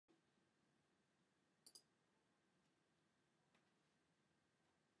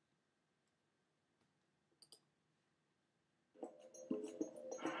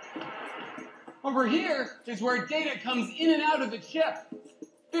Over here is where data comes in and out of the chip.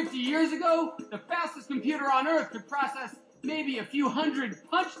 50 years ago, the fastest computer on Earth could process maybe a few hundred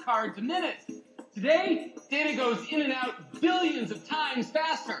punch cards a minute. Today, data goes in and out billions of times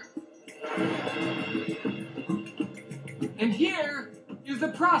faster. And here is the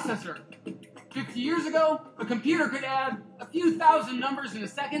processor. 50 years ago, a computer could add a few thousand numbers in a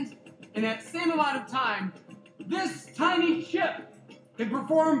second, and at the same amount of time, this tiny chip could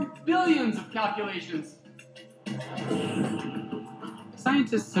perform billions of calculations.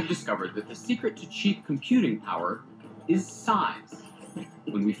 Scientists have discovered that the secret to cheap computing power is size.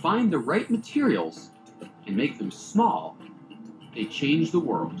 When we find the right materials and make them small, they change the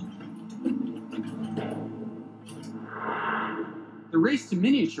world. The race to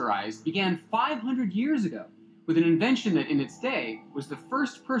miniaturize began 500 years ago with an invention that in its day was the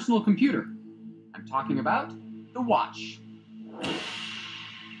first personal computer. I'm talking about the watch.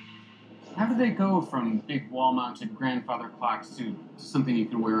 How did they go from big wall-mounted grandfather clocks to something you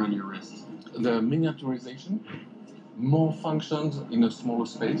can wear on your wrist? The miniaturization, more functions in a smaller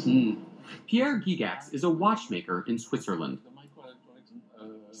space. Pierre Gigax is a watchmaker in Switzerland.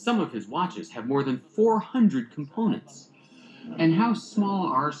 Some of his watches have more than 400 components. And how small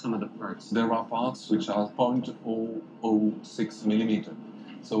are some of the parts? There are parts which are 0.006 millimeter.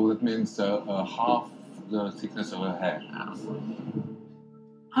 So that means half the thickness of a hair.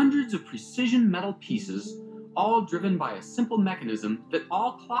 Hundreds of precision metal pieces, all driven by a simple mechanism that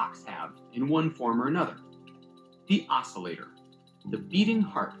all clocks have in one form or another. The oscillator, the beating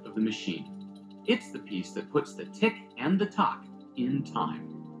heart of the machine. It's the piece that puts the tick and the tock in time.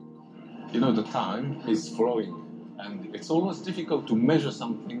 You know, the time is flowing, and it's always difficult to measure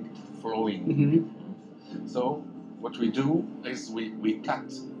something flowing. So what we do is we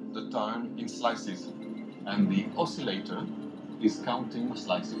cut the time in slices, and the oscillator is counting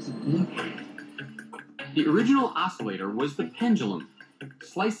slices. The original oscillator was the pendulum,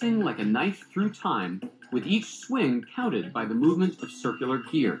 slicing like a knife through time, with each swing counted by the movement of circular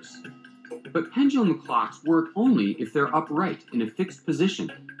gears. But pendulum clocks work only if they're upright in a fixed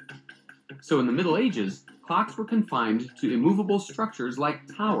position. So in the Middle Ages, clocks were confined to immovable structures like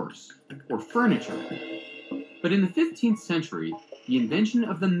towers or furniture. But in the 15th century, the invention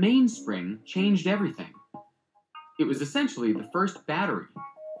of the mainspring changed everything. It was essentially the first battery,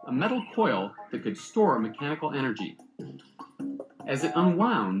 a metal coil that could store mechanical energy. As it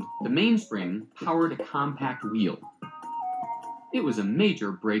unwound, the mainspring powered a compact wheel. It was a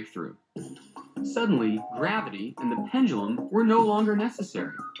major breakthrough. Suddenly, gravity and the pendulum were no longer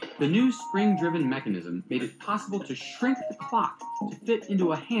necessary. The new spring-driven mechanism made it possible to shrink the clock to fit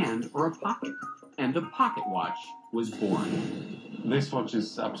into a hand or a pocket, and the pocket watch was born. This watch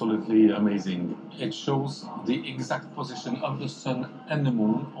is absolutely amazing. It shows the exact position of the sun and the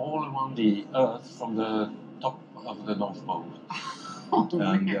moon all around the Earth from the top of the North Pole. Oh,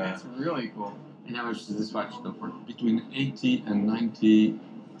 man, that's really cool. And how much does this watch go for? Between $80,000 and $90,000.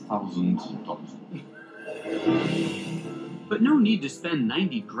 But no need to spend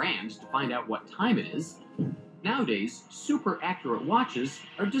 90 grand to find out what time it is. Nowadays, super accurate watches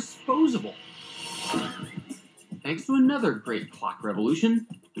are disposable. Thanks to another great clock revolution,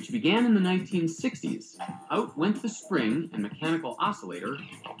 which began in the 1960s, out went the spring and mechanical oscillator,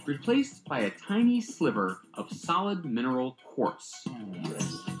 replaced by a tiny sliver of solid mineral quartz.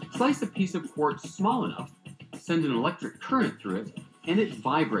 Slice a piece of quartz small enough, send an electric current through it, and it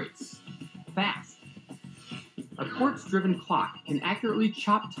vibrates. Fast. A quartz-driven clock can accurately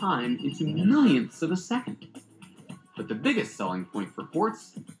chop time into millionths of a second. But the biggest selling point for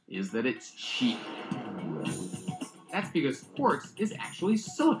quartz is that it's cheap. That's because quartz is actually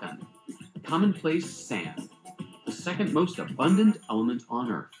silicon, commonplace sand, the second most abundant element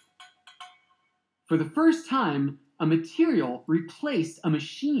on Earth. For the first time, a material replaced a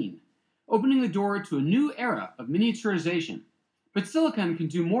machine, opening the door to a new era of miniaturization. But silicon can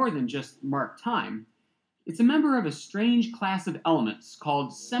do more than just mark time. It's a member of a strange class of elements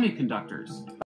called semiconductors.